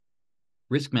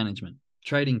risk management,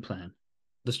 trading plan,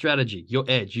 the strategy, your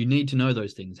edge. You need to know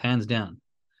those things, hands down.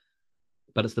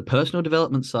 But it's the personal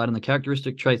development side and the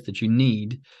characteristic traits that you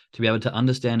need to be able to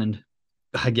understand and,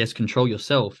 I guess, control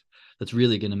yourself that's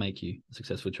really going to make you a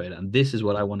successful trader. And this is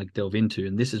what I want to delve into.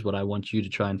 And this is what I want you to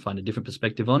try and find a different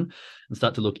perspective on and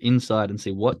start to look inside and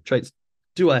see what traits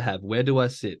do I have? Where do I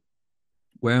sit?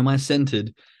 Where am I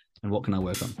centered? And what can I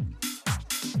work on?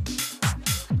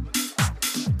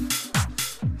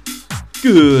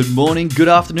 Good morning, good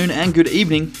afternoon, and good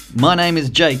evening. My name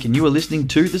is Jake, and you are listening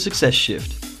to The Success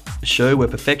Shift, a show where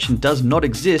perfection does not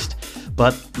exist,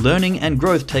 but learning and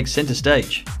growth takes center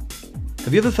stage.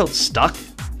 Have you ever felt stuck?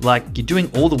 Like you're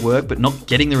doing all the work but not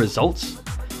getting the results?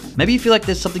 Maybe you feel like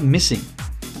there's something missing.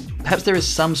 Perhaps there is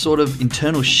some sort of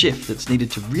internal shift that's needed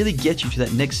to really get you to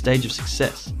that next stage of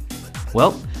success.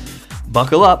 Well,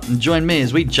 buckle up and join me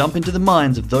as we jump into the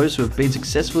minds of those who have been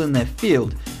successful in their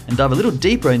field and dive a little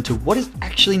deeper into what is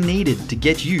actually needed to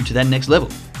get you to that next level.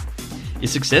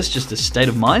 Is success just a state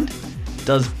of mind?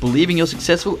 Does believing you're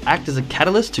successful act as a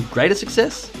catalyst to greater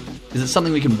success? Is it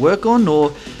something we can work on, or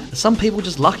are some people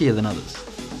just luckier than others?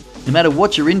 No matter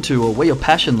what you're into or where your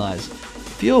passion lies,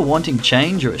 if you're wanting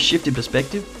change or a shift in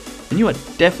perspective, then you are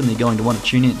definitely going to want to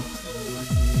tune in.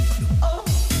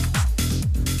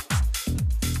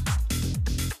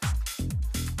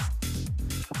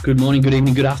 Good morning, good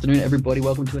evening, good afternoon, everybody.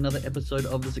 Welcome to another episode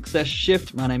of The Success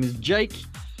Shift. My name is Jake.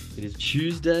 It is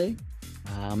Tuesday,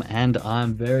 and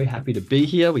I'm very happy to be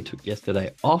here. We took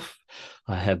yesterday off.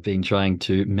 I have been trying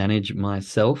to manage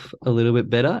myself a little bit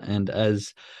better, and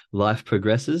as life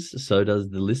progresses, so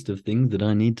does the list of things that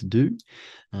I need to do.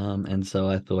 And so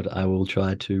I thought I will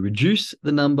try to reduce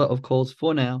the number of calls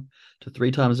for now to 3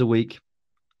 times a week,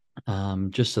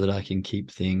 just so that I can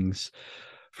keep things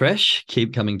fresh,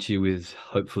 keep coming to you with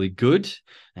hopefully good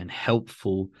and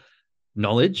helpful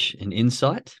knowledge and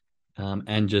insight,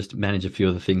 and just manage a few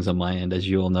of the things on my end. As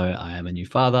you all know, I am a new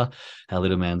father. Our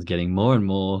little man's getting more and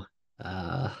more,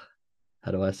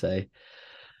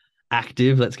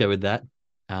 active. Let's go with that.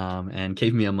 And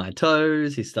keeping me on my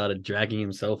toes. He started dragging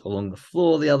himself along the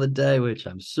floor the other day, which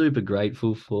I'm super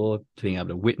grateful for being able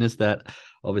to witness that.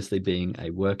 Obviously, being a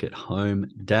work-at-home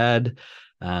dad,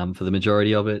 for the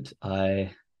majority of it,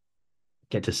 I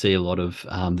get to see a lot of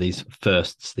these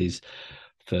first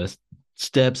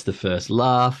steps, the first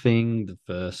laughing, the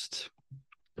first,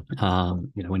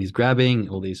 when he's grabbing,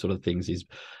 all these sort of things. He's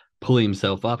pulling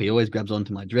himself up. He always grabs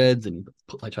onto my dreads and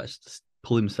he tries to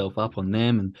pull himself up on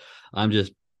them. And I'm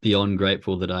just beyond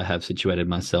grateful that I have situated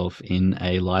myself in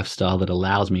a lifestyle that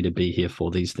allows me to be here for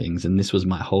these things. And this was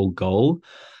my whole goal.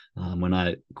 When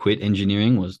I quit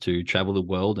engineering, was to travel the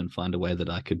world and find a way that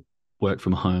I could work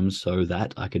from home so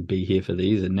that I could be here for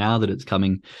these. And now that it's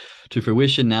coming to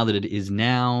fruition, now that it is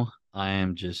now, I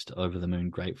am just over the moon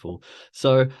grateful.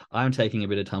 So I'm taking a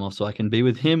bit of time off so I can be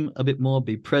with him a bit more,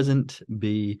 be present,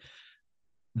 be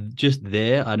just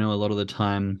there. I know a lot of the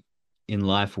time in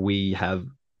life we have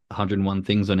 101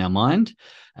 things on our mind,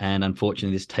 and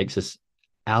unfortunately this takes us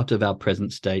out of our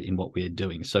present state in what we are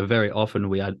doing. So very often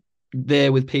we are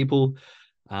there with people,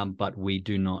 but we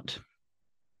do not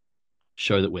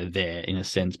show that we're there, in a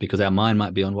sense, because our mind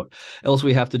might be on what else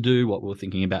we have to do, what we're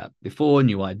thinking about before,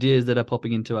 new ideas that are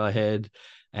popping into our head.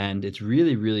 And it's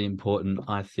really, really important,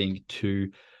 I think, to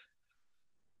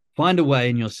find a way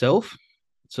in yourself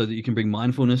so that you can bring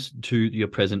mindfulness to your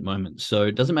present moment. So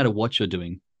it doesn't matter what you're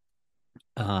doing,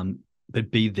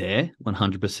 but be there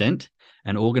 100%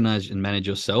 and organize and manage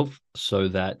yourself so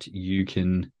that you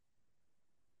can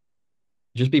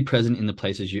just be present in the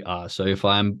places you are. So if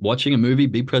I'm watching a movie,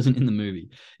 be present in the movie.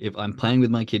 If I'm playing with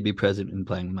my kid, be present in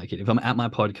playing with my kid. If I'm at my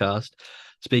podcast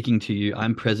speaking to you,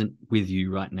 I'm present with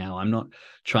you right now. I'm not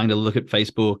trying to look at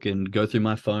Facebook and go through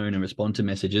my phone and respond to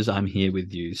messages. I'm here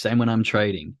with you. Same when I'm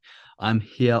trading. I'm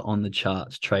here on the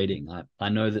charts trading. I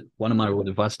know that one of my rules,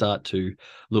 if I start to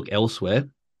look elsewhere,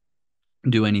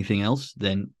 do anything else,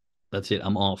 then that's it.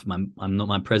 I'm off.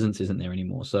 My presence isn't there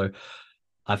anymore. So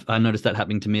I noticed that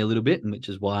happening to me a little bit, which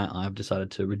is why I've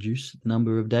decided to reduce the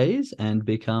number of days and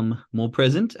become more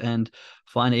present and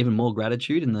find even more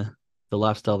gratitude in the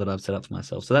lifestyle that I've set up for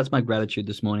myself. So that's my gratitude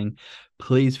this morning.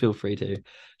 Please feel free to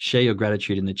share your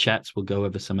gratitude in the chats. We'll go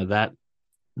over some of that.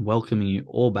 Welcoming you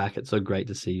all back. It's so great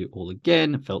to see you all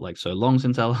again. It felt like so long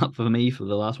since for me for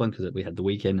the last one, because we had the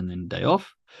weekend and then day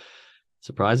off.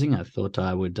 Surprising. I thought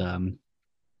I would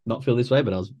not feel this way,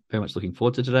 but I was very much looking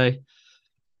forward to today.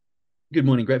 Good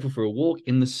morning. Grateful for a walk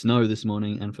in the snow this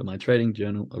morning and for my trading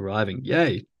journal arriving.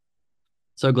 Yay.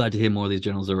 So glad to hear more of these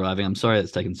journals arriving. I'm sorry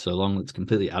it's taken so long. It's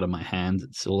completely out of my hands.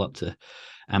 It's all up to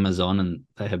Amazon, and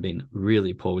they have been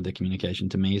really poor with their communication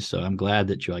to me. So I'm glad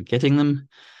that you are getting them,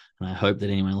 and I hope that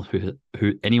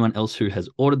anyone else who has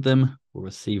ordered them will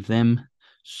receive them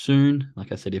soon.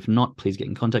 Like I said, if not, please get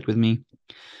in contact with me.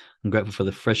 I'm grateful for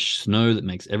the fresh snow that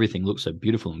makes everything look so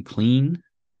beautiful and clean.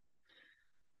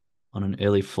 On an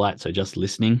early flight, so just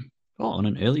listening. Oh, on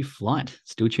an early flight,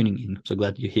 still tuning in. So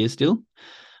glad you're here still.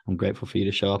 I'm grateful for you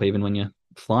to show up even when you're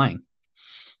flying.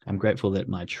 I'm grateful that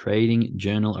my trading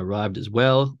journal arrived as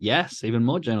well. Yes, even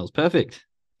more journals. Perfect.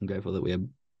 I'm grateful that we are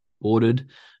ordered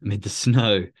amid the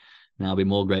snow. Now I'll be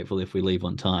more grateful if we leave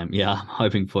on time. Yeah, I'm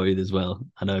hoping for you as well.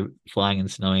 I know flying in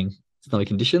snowy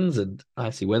conditions and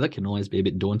icy weather can always be a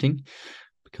bit daunting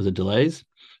because of delays.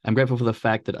 I'm grateful for the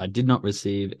fact that I did not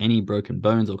receive any broken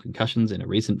bones or concussions in a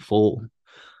recent fall.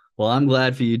 Well, I'm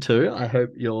glad for you too. I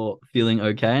hope you're feeling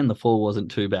okay and the fall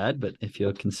wasn't too bad. But if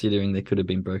you're considering there could have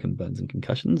been broken bones and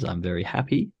concussions, I'm very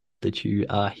happy that you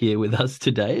are here with us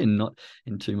today and not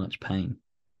in too much pain.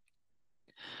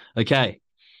 Okay.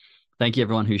 Thank you,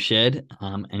 everyone who shared.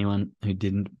 Anyone who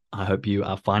didn't, I hope you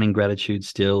are finding gratitude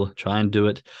still. Try and do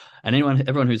it. And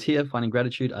everyone who's here finding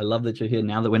gratitude, I love that you're here.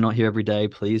 Now that we're not here every day,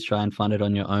 please try and find it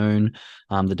on your own.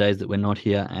 The days that we're not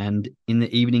here, and in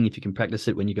the evening, if you can practice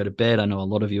it when you go to bed. I know a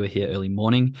lot of you are here early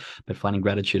morning, but finding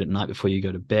gratitude at night before you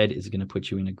go to bed is going to put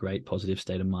you in a great positive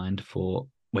state of mind for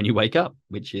when you wake up,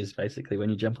 which is basically when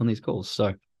you jump on these calls.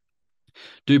 So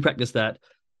do practice that.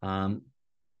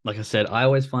 Like I said, I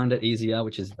always find it easier,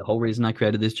 which is the whole reason I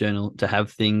created this journal, to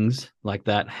have things like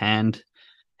that hand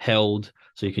held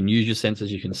so you can use your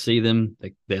senses, you can see them.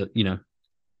 They're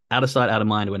out of sight, out of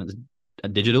mind when it's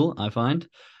digital, I find.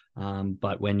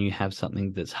 But when you have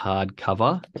something that's hard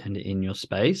cover and in your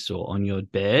space or on your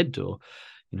bed, or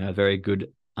a very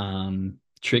good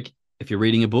trick if you're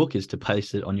reading a book is to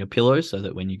place it on your pillow so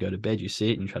that when you go to bed, you see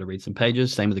it and you try to read some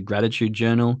pages. Same with the gratitude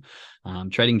journal.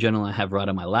 Trading journal I have right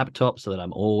on my laptop so that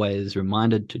I'm always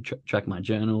reminded to track my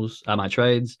journals, my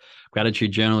trades.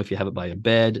 Gratitude journal, if you have it by your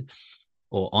bed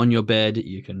or on your bed,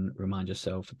 you can remind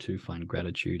yourself to find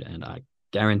gratitude. And I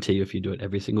guarantee you, if you do it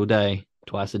every single day,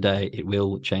 twice a day, it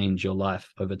will change your life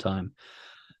over time.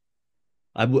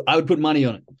 I would put money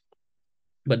on it,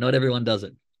 but not everyone does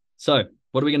it. So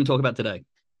what are we going to talk about today?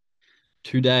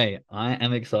 Today, I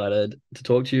am excited to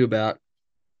talk to you about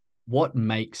what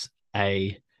makes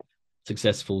a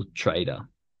successful trader.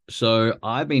 So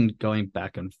I've been going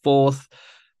back and forth,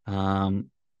 trying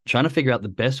to figure out the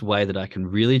best way that I can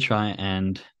really try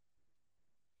and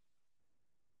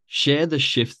share the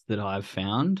shifts that I've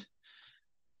found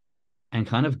and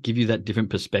kind of give you that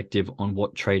different perspective on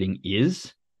what trading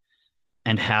is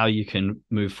and how you can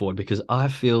move forward. Because I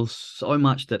feel so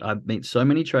much that I meet so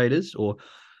many traders or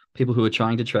people who are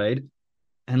trying to trade,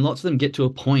 and lots of them get to a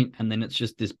point and then it's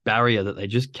just this barrier that they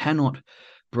just cannot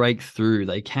break through.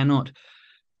 They cannot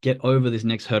get over this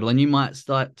next hurdle. And you might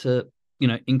start to,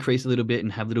 increase a little bit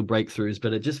and have little breakthroughs,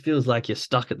 but it just feels like you're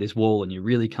stuck at this wall and you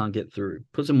really can't get through.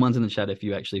 Put some ones in the chat if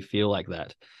you actually feel like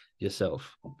that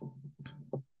yourself.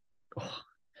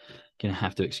 Gonna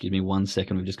have to excuse me 1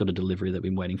 second. We've just got a delivery that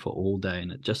we've been waiting for all day,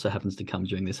 and it just so happens to come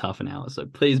during this half an hour. So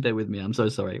please bear with me. I'm so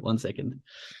sorry. 1 second.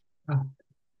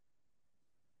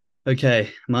 Okay,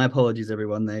 my apologies,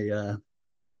 everyone. They're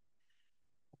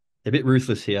a bit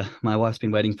ruthless here. My wife's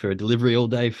been waiting for a delivery all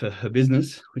day for her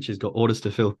business, which has got orders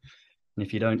to fill. And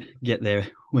if you don't get there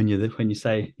when you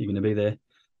say you're going to be there,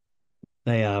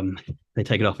 they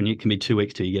take it off, and it can be 2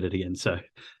 weeks till you get it again. So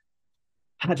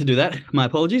I had to do that. My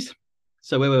apologies.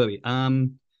 So where were we?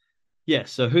 Yeah.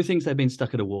 So who thinks they've been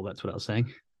stuck at a wall? That's what I was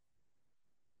saying.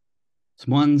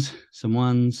 Some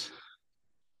ones.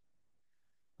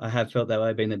 I have felt that way.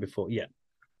 I've been there before. Yeah.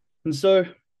 And so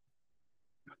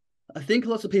I think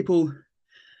lots of people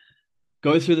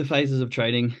go through the phases of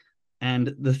trading.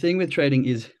 And the thing with trading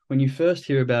is when you first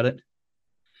hear about it,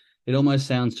 it almost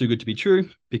sounds too good to be true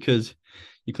because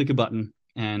you click a button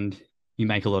and you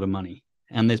make a lot of money.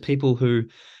 And there's people who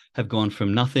have gone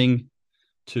from nothing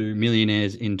to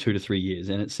millionaires in 2 to 3 years.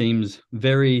 And it seems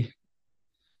very,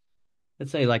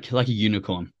 let's say like a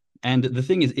unicorn. And the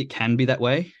thing is, it can be that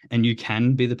way. And you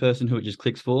can be the person who it just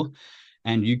clicks for.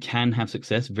 And you can have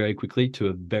success very quickly to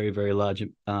a very, very large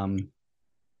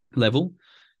level.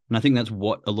 And I think that's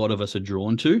what a lot of us are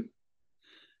drawn to.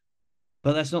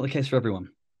 But that's not the case for everyone.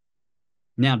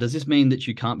 Now, does this mean that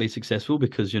you can't be successful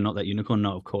because you're not that unicorn?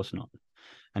 No, of course not.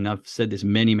 And I've said this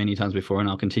many, many times before, and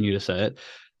I'll continue to say it,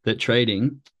 that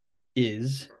trading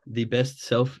is the best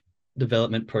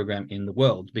self-development program in the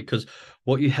world, because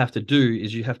what you have to do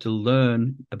is you have to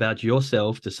learn about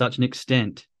yourself to such an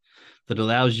extent that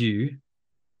allows you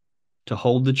to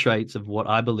hold the traits of what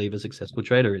I believe a successful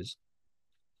trader is.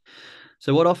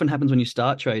 So what often happens when you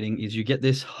start trading is you get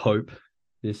this hope,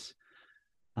 this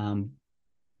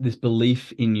this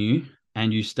belief in you,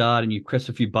 and you start and you press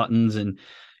a few buttons and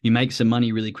you make some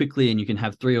money really quickly, and you can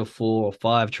have 3 or 4 or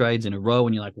 5 trades in a row,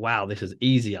 and you're like, wow, this is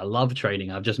easy. I love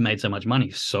trading. I've just made so much money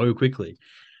so quickly.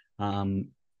 And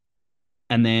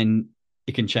then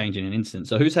it can change in an instant.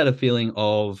 So who's had a feeling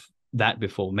of that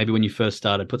before? Maybe when you first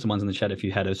started, put some ones in the chat if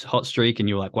you had a hot streak and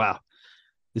you were like, wow,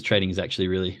 this trading is actually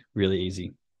really, really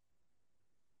easy.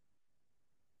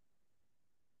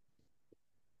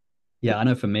 Yeah, I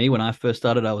know for me, when I first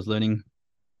started, I was learning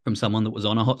from someone that was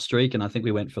on a hot streak, and I think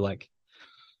we went for like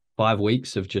 5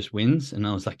 weeks of just wins, and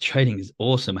I was like, trading is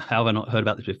awesome. How have I not heard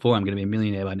about this before? I'm going to be a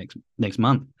millionaire by next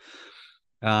month.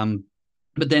 But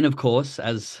then, of course,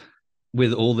 as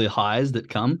with all the highs that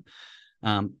come,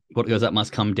 what goes up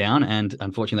must come down, and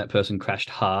unfortunately, that person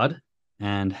crashed hard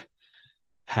and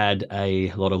had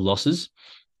a lot of losses.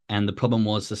 And the problem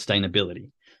was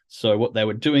sustainability. So what they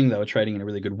were doing, they were trading in a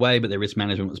really good way, but their risk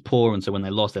management was poor. And so when they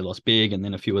lost big, and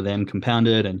then a few of them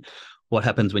compounded. And what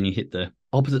happens when you hit the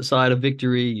opposite side of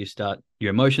victory? Your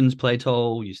emotions play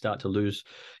toll. You start to lose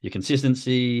your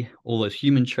consistency, all those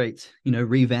human traits,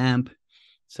 revamp,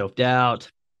 self-doubt.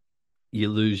 You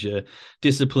lose your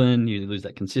discipline. You lose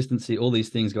that consistency. All these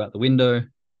things go out the window,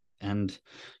 and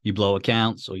you blow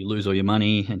accounts, or you lose all your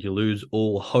money, and you lose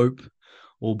all hope,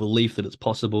 all belief that it's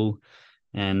possible.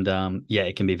 And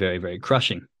it can be very, very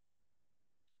crushing.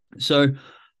 So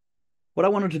what I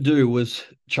wanted to do was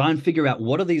try and figure out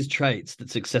what are these traits that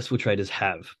successful traders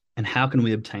have, and how can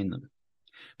we obtain them?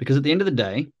 Because at the end of the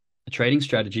day, a trading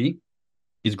strategy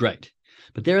is great,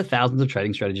 but there are thousands of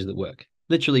trading strategies that work,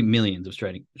 literally millions of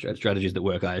trading strategies that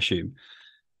work, I assume.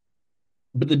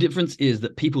 But the difference is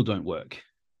that people don't work,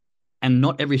 and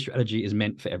not every strategy is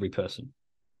meant for every person.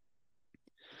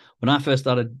 When I first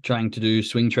started trying to do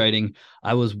swing trading,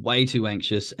 I was way too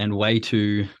anxious and way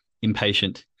too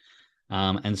impatient.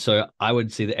 And so I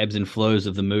would see the ebbs and flows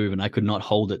of the move, and I could not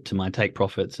hold it to my take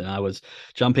profits. And I was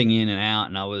jumping in and out,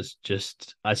 and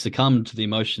I succumbed to the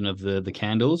emotion of the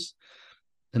candles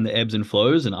and the ebbs and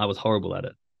flows, and I was horrible at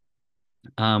it.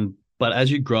 But as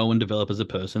you grow and develop as a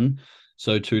person,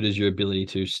 so too does your ability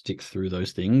to stick through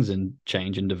those things and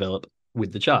change and develop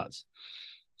with the charts.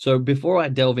 So before I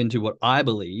delve into what I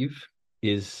believe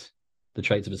is the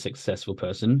traits of a successful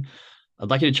person, I'd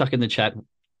like you to chuck in the chat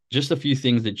just a few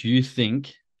things that you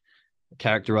think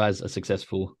characterize a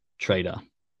successful trader.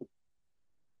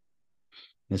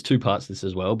 There's 2 parts to this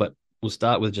as well, but we'll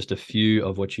start with just a few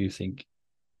of what you think,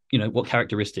 what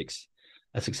characteristics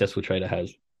a successful trader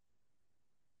has.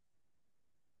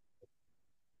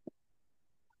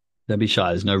 Don't be shy.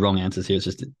 There's no wrong answers here. It's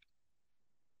just the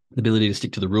ability to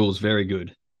stick to the rules. Very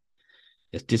good.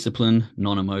 Yes. Discipline,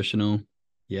 non-emotional.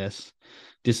 Yes.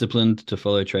 Disciplined to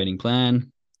follow trading plan.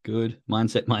 Good.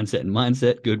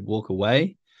 Mindset. Good. Walk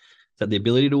away. Is that the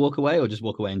ability to walk away, or just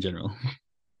walk away in general?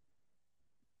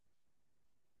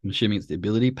 I'm assuming it's the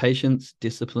ability. Patience,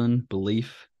 discipline,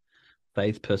 belief,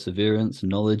 faith, perseverance,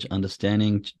 knowledge,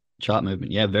 understanding, chart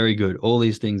movement. Yeah, very good. All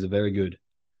these things are very good.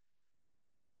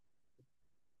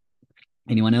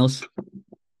 Anyone else?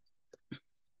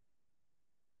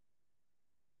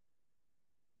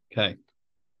 Okay.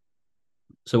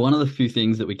 So one of the few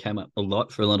things that we came up a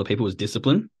lot for a lot of people was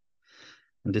discipline.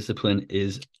 And discipline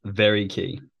is very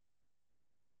key,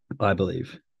 I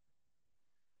believe.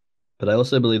 But I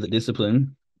also believe that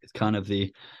discipline is kind of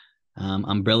the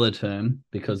umbrella term,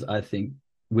 because I think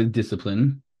with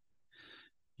discipline,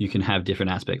 you can have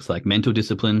different aspects like mental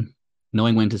discipline,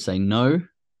 knowing when to say no,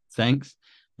 thanks,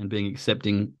 and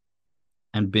accepting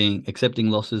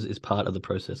losses is part of the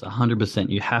process. 100%.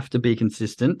 You have to be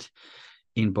consistent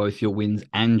in both your wins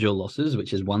and your losses,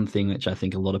 which is one thing which I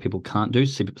think a lot of people can't do.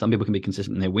 Some people can be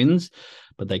consistent in their wins,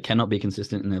 but they cannot be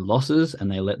consistent in their losses,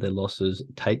 and they let their losses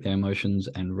take their emotions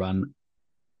and run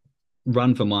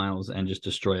for miles and just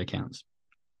destroy accounts.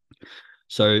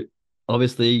 So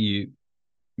obviously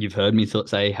you've heard me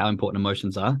say how important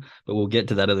emotions are, but we'll get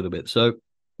to that a little bit. So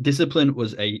discipline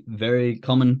was a very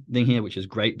common thing here, which is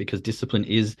great because discipline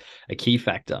is a key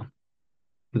factor.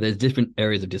 But there's different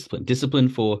areas of discipline. Discipline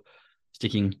for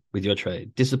sticking with your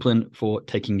trade, discipline for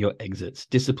taking your exits,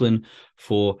 discipline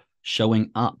for showing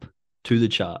up to the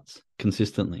charts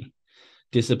consistently,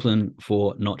 discipline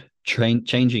for not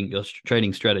changing your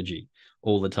trading strategy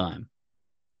all the time,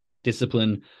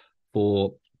 discipline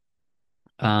for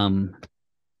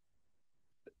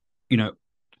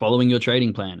following your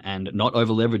trading plan and not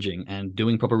over leveraging and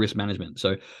doing proper risk management.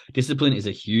 So discipline is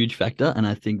a huge factor, and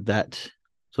I think that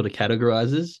sort of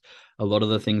categorizes a lot of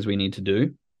the things we need to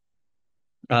do.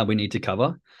 We need to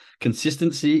cover.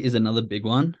 Consistency is another big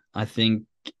one. I think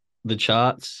the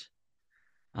charts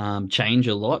change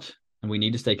a lot, and we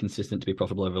need to stay consistent to be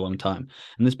profitable over a long time.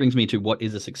 And this brings me to what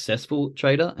is a successful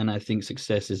trader. And I think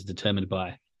success is determined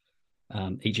by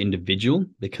each individual,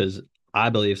 because I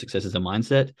believe success is a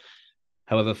mindset.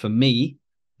 However, for me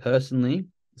personally,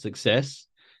 success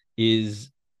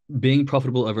is being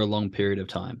profitable over a long period of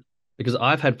time, because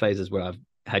I've had phases where I've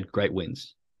had great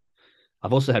wins.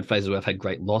 I've also had phases where I've had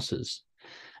great losses.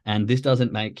 And this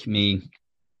doesn't make me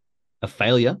a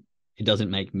failure. It doesn't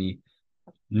make me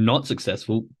not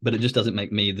successful, but it just doesn't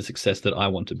make me the success that I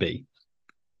want to be.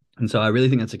 And so I really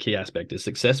think that's a key aspect. A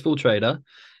successful trader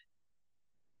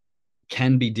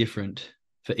can be different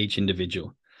for each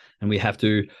individual. And we have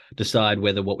to decide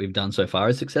whether what we've done so far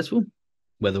is successful,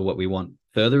 whether what we want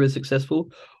further is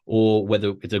successful, or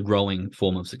whether it's a growing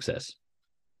form of success.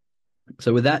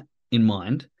 So with that in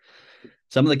mind,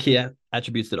 some of the key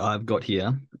attributes that I've got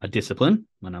here are discipline,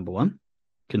 my number one,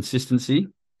 consistency,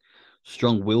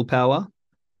 strong willpower,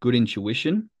 good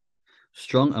intuition,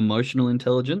 strong emotional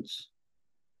intelligence,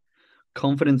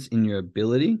 confidence in your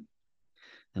ability,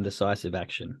 and decisive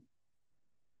action.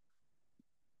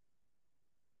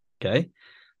 Okay.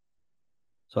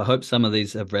 So I hope some of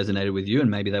these have resonated with you,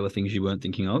 and maybe they were things you weren't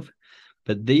thinking of.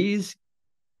 But these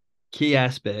key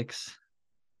aspects,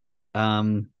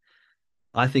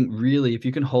 I think really, if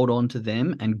you can hold on to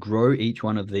them and grow each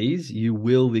one of these, you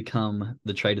will become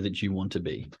the trader that you want to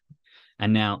be.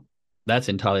 And now that's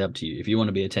entirely up to you. If you want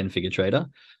to be a 10-figure trader,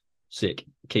 sick,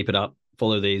 keep it up,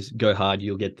 follow these, go hard,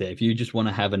 you'll get there. If you just want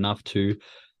to have enough to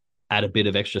add a bit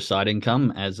of extra side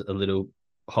income as a little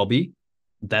hobby,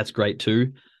 that's great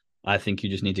too. I think you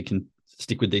just need to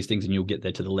stick with these things and you'll get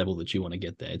there to the level that you want to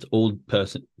get there. It's all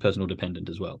personal dependent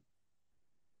as well.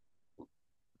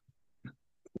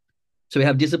 So we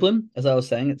have discipline, as I was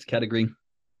saying, it's a category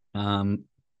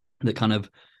that kind of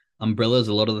umbrellas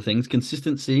a lot of the things.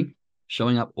 Consistency,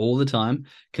 showing up all the time,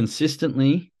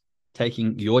 consistently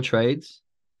taking your trades,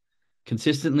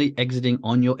 consistently exiting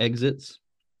on your exits,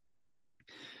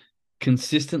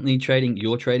 consistently trading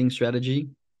your trading strategy,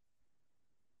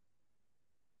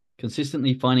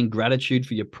 consistently finding gratitude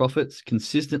for your profits,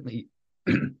 consistently,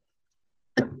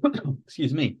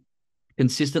 excuse me,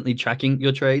 consistently tracking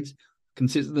your trades,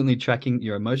 consistently tracking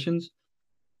your emotions.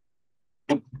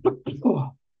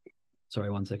 Oh,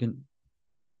 sorry, 1 second.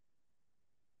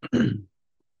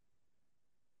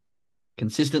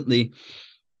 Consistently,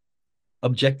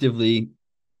 objectively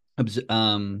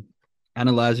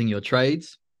analyzing your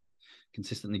trades,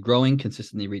 consistently growing,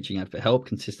 consistently reaching out for help,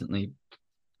 consistently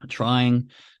trying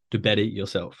to better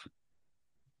yourself.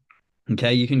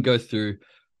 Okay, you can go through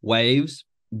waves,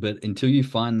 but until you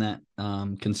find that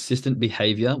consistent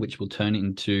behavior, which will turn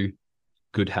into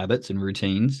good habits and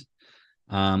routines,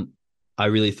 I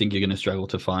really think you're going to struggle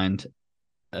to find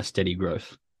a steady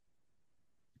growth.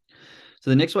 So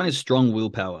the next one is strong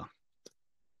willpower.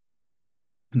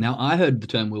 Now, I heard the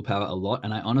term willpower a lot,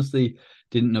 and I honestly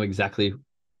didn't know exactly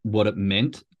what it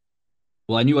meant.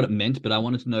 Well, I knew what it meant, but I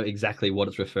wanted to know exactly what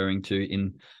it's referring to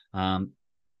in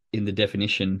the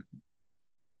definition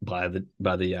by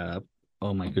the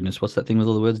oh my goodness, what's that thing with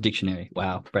all the words? Dictionary.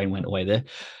 Wow, brain went away there.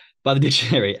 By the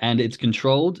dictionary, and it's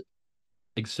controlled,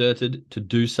 exerted to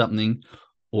do something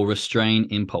or restrain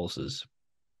impulses.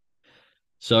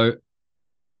 So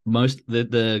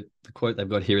the quote they've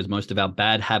got here is, most of our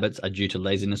bad habits are due to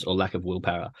laziness or lack of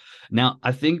willpower. Now,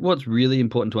 I think what's really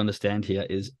important to understand here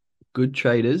is good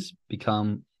traders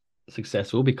become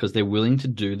successful because they're willing to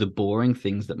do the boring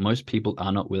things that most people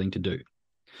are not willing to do.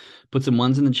 Put some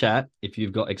ones in the chat if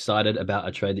you've got excited about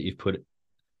a trade that you've put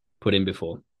in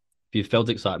before. If you felt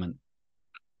excitement.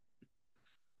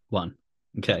 1.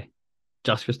 Okay.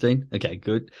 Just Christine? Okay,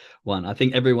 good. 1. I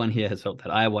think everyone here has felt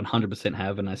that. I 100%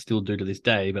 have, and I still do to this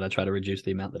day, but I try to reduce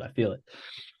the amount that I feel it.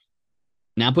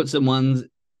 Now put some ones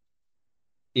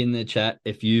in the chat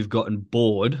if you've gotten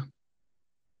bored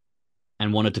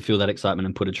and wanted to feel that excitement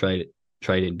and put a trade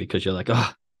in because you're like,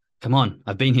 oh, come on,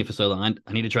 I've been here for so long.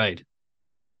 I need a trade.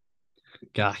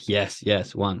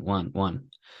 Yes. 1.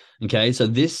 Okay, so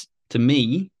this, to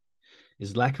me,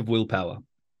 is lack of willpower.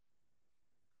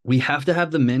 We have to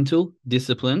have the mental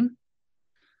discipline,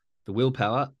 the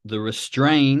willpower, the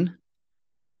restrain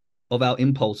of our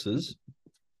impulses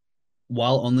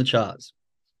while on the charts.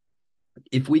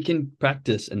 If we can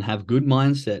practice and have good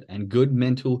mindset and good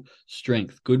mental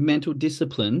strength, good mental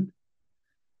discipline,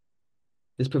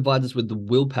 this provides us with the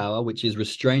willpower, which is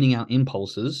restraining our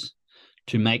impulses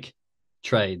to make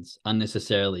trades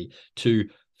unnecessarily, to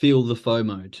feel the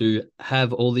FOMO, to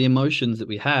have all the emotions that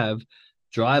we have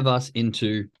drive us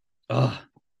into, oh,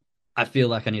 I feel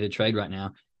like I need a trade right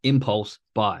now. Impulse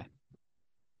buy.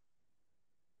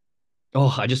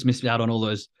 Oh, I just missed out on all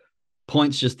those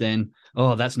points just then.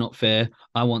 Oh, that's not fair.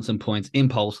 I want some points.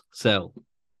 Impulse, sell.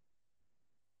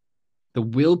 The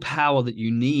willpower that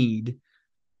you need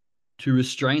to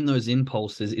restrain those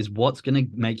impulses is what's going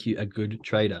to make you a good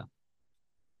trader.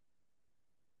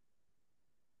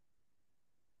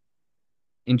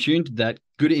 In tune to that,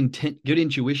 good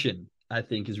intuition, I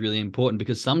think, is really important,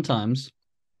 because sometimes,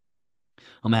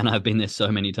 oh man, I've been there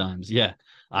so many times. Yeah,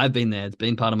 I've been there. It's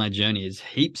been part of my journey. Is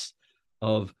heaps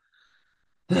of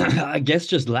I guess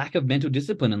just lack of mental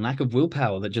discipline and lack of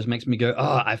willpower that just makes me go,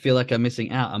 oh, I feel like I'm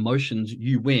missing out. Emotions,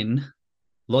 you win.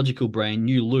 Logical brain,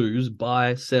 you lose.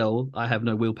 Buy, sell. I have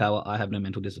no willpower. I have no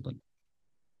mental discipline.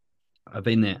 I've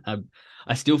been there.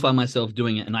 I still find myself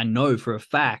doing it. And I know for a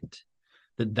fact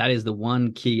that that is the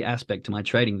one key aspect to my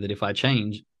trading, that if I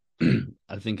change,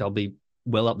 I think I'll be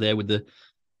well up there with the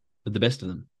best of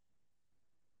them.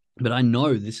 But I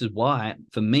know this is why,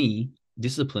 for me,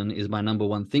 discipline is my number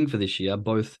one thing for this year,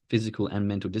 both physical and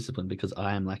mental discipline, because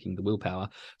I am lacking the willpower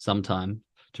sometime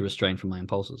to restrain from my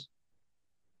impulses.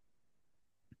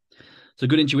 So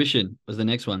good intuition was the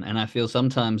next one. And I feel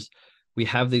sometimes we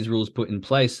have these rules put in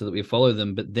place so that we follow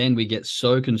them, but then we get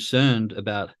so concerned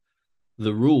about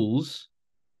the rules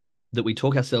that we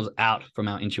talk ourselves out from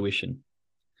our intuition.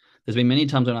 There's been many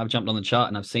times when I've jumped on the chart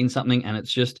and I've seen something, and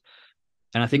it's just,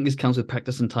 and I think this comes with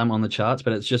practice and time on the charts,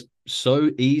 but it's just so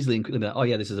easily and quickly that, oh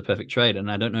yeah, this is a perfect trade. And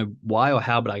I don't know why or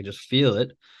how, but I just feel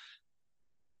it.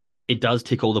 It does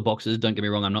tick all the boxes. Don't get me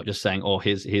wrong. I'm not just saying, oh,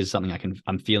 here's something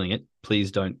I'm feeling it.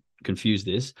 Please don't confuse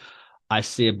this. I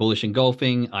see a bullish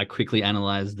engulfing. I quickly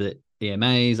analyze the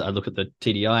EMAs. I look at the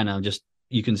TDI, and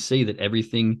you can see that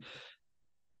everything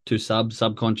to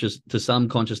subconscious to some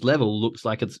conscious level looks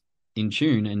like it's in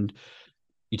tune, and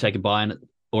you take a buy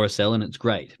or a sell, and it's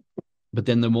great. But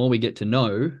then the more we get to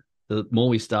know, the more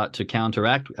we start to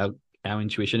counteract our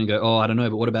intuition and go, oh, I don't know,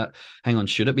 but what about, hang on,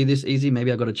 should it be this easy?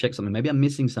 Maybe I've got to check something. Maybe I'm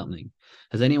missing something.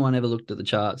 Has anyone ever looked at the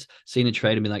charts, seen a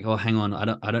trade and be like, oh, hang on,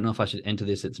 I don't know if I should enter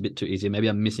this. It's a bit too easy. Maybe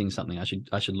I'm missing something.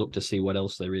 I should look to see what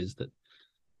else there is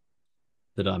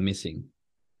that I'm missing.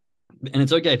 And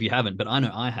it's okay if you haven't, but I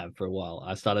know I have for a while.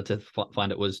 I started to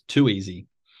find it was too easy.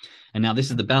 And now this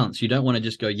is the balance. You don't want to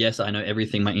just go, yes, I know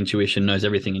everything. My intuition knows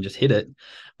everything, and just hit it.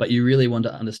 But you really want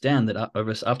to understand that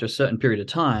after a certain period of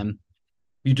time,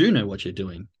 you do know what you're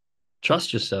doing.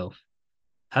 Trust yourself.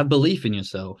 Have belief in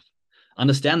yourself.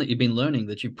 Understand that you've been learning,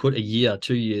 that you put a year,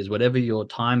 2 years, whatever your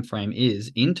time frame is,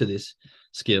 into this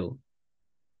skill.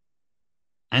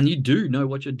 And you do know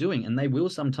what you're doing. And they will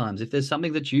sometimes, if there's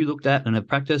something that you looked at and have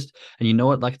practiced and you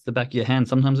know it like it's the back of your hand,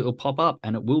 sometimes it will pop up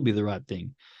and it will be the right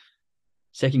thing.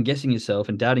 Second guessing yourself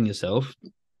and doubting yourself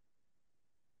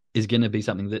is going to be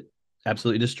something that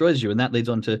absolutely destroys you. And that leads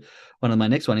on to one of my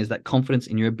next one, is that confidence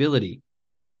in your ability.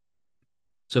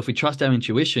 So if we trust our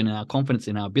intuition and our confidence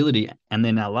in our ability, and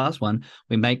then our last one,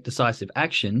 we make decisive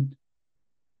action,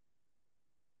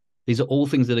 these are all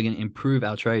things that are going to improve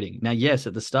our trading. Now, yes,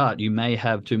 at the start, you may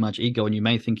have too much ego and you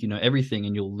may think you know everything,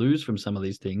 and you'll lose from some of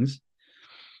these things.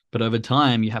 But over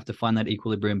time, you have to find that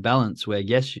equilibrium balance where,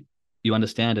 yes, you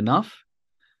understand enough.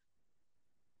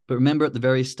 But remember, at the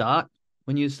very start,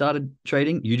 when you started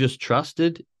trading, you just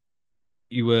trusted.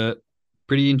 You were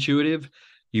pretty intuitive.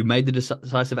 You made the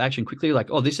decisive action quickly, like,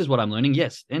 oh, this is what I'm learning.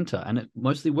 Yes, enter. And it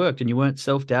mostly worked. And you weren't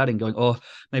self-doubting, going, oh,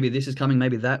 maybe this is coming,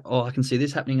 maybe that. Oh, I can see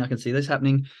this happening. I can see this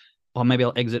happening. Oh, maybe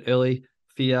I'll exit early.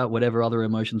 Fear, whatever other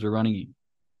emotions were running you.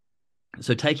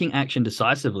 So taking action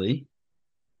decisively,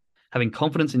 having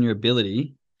confidence in your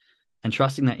ability, and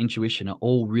trusting that intuition are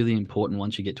all really important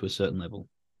once you get to a certain level.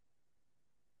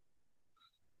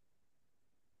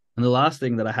 And the last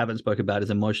thing that I haven't spoke about is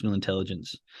emotional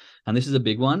intelligence. And this is a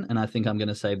big one. And I think I'm going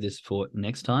to save this for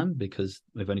next time because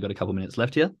we've only got a couple minutes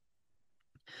left here.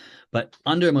 But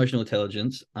under emotional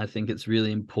intelligence, I think it's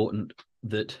really important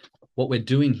that what we're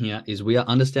doing here is we are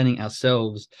understanding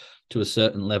ourselves to a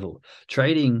certain level.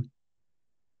 Trading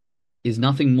is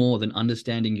nothing more than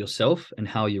understanding yourself and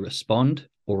how you respond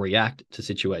or react to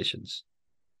situations.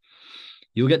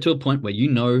 You'll get to a point where you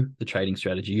know the trading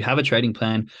strategy. You have a trading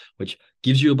plan which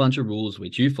gives you a bunch of rules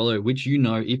which you follow, which you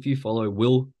know if you follow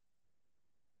will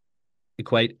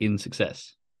equate in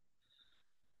success.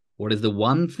 What is the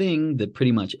one thing that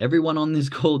pretty much everyone on this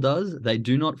call does? They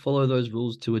do not follow those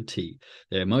rules to a T.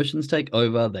 Their emotions take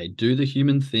over, they do the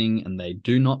human thing, and they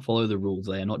do not follow the rules.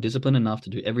 They are not disciplined enough to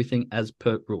do everything as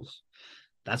per rules.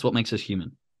 That's what makes us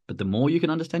human. But the more you can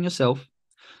understand yourself,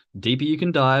 the deeper you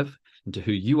can dive into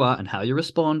who you are and how you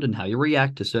respond and how you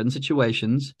react to certain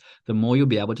situations, the more you'll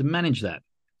be able to manage that.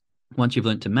 Once you've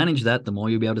learned to manage that, the more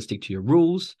you'll be able to stick to your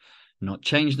rules, not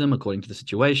change them according to the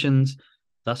situations,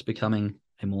 thus becoming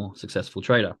a more successful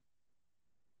trader.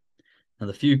 Now,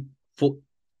 the few for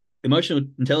emotional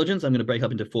intelligence, I'm going to break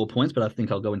up into 4 points, but I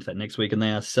think I'll go into that next week. And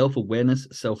they are self-awareness,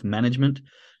 self-management,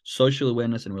 social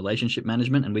awareness, and relationship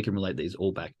management. And we can relate these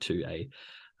all back to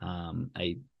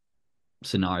a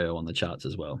scenario on the charts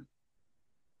as well.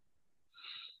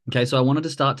 Okay, so I wanted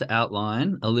to start to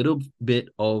outline a little bit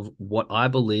of what I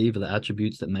believe are the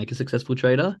attributes that make a successful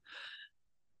trader.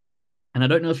 And I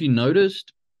don't know if you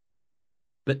noticed,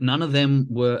 but none of them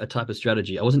were a type of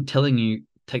strategy. I wasn't telling you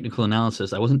technical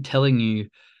analysis. I wasn't telling you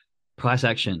price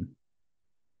action,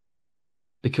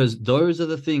 because those are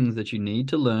the things that you need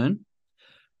to learn,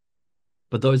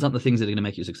 but those aren't the things that are going to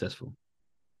make you successful.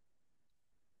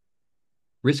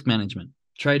 Risk management,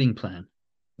 trading plan,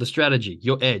 the strategy,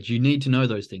 your edge, you need to know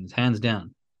those things, hands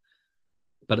down.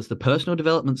 But it's the personal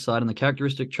development side and the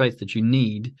characteristic traits that you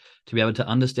need to be able to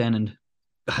understand and,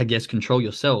 I guess, control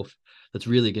yourself that's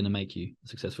really going to make you a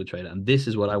successful trader. And this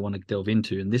is what I want to delve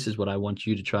into. And this is what I want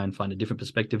you to try and find a different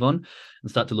perspective on and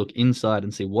start to look inside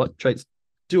and see, what traits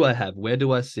do I have? Where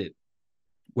do I sit?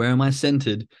 Where am I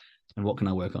centered? And what can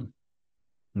I work on?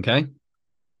 Okay. So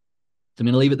I'm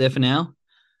going to leave it there for now.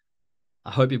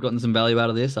 I hope you've gotten some value out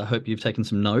of this. I hope you've taken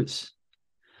some notes.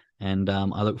 And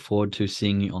I look forward to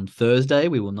seeing you on Thursday.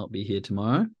 We will not be here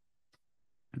tomorrow.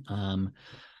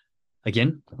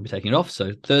 Again, I'll be taking it off.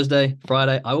 So Thursday,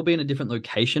 Friday, I will be in a different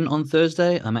location on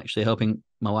Thursday. I'm actually helping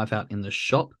my wife out in the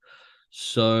shop.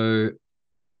 So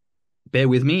bear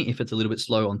with me if it's a little bit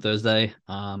slow on Thursday.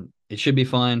 It should be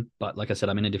fine. But like I said,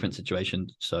 I'm in a different situation.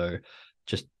 So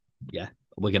just, yeah,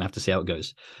 we're going to have to see how it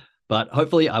goes. But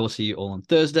hopefully I will see you all on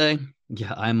Thursday.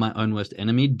 Yeah, I'm my own worst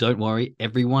enemy. Don't worry.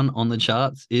 Everyone on the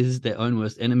charts is their own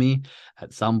worst enemy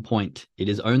at some point. It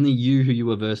is only you who you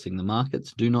are versing. The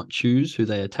markets do not choose who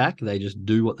they attack. They just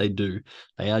do what they do.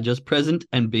 They are just present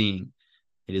and being.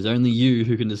 It is only you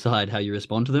who can decide how you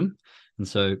respond to them. And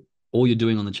so all you're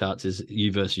doing on the charts is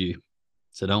you versus you.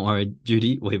 So don't worry,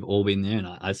 Judy. We've all been there, and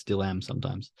I still am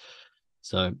sometimes.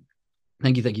 So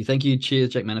thank you. Cheers,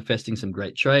 Jack. Manifesting some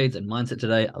great trades and mindset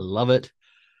today. I love it.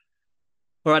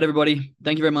 All right, everybody.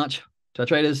 Thank you very much. To our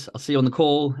traders, I'll see you on the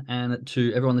call. And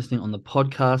to everyone listening on the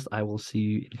podcast, I will see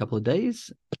you in a couple of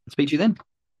days. Speak to you then.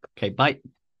 Okay, bye.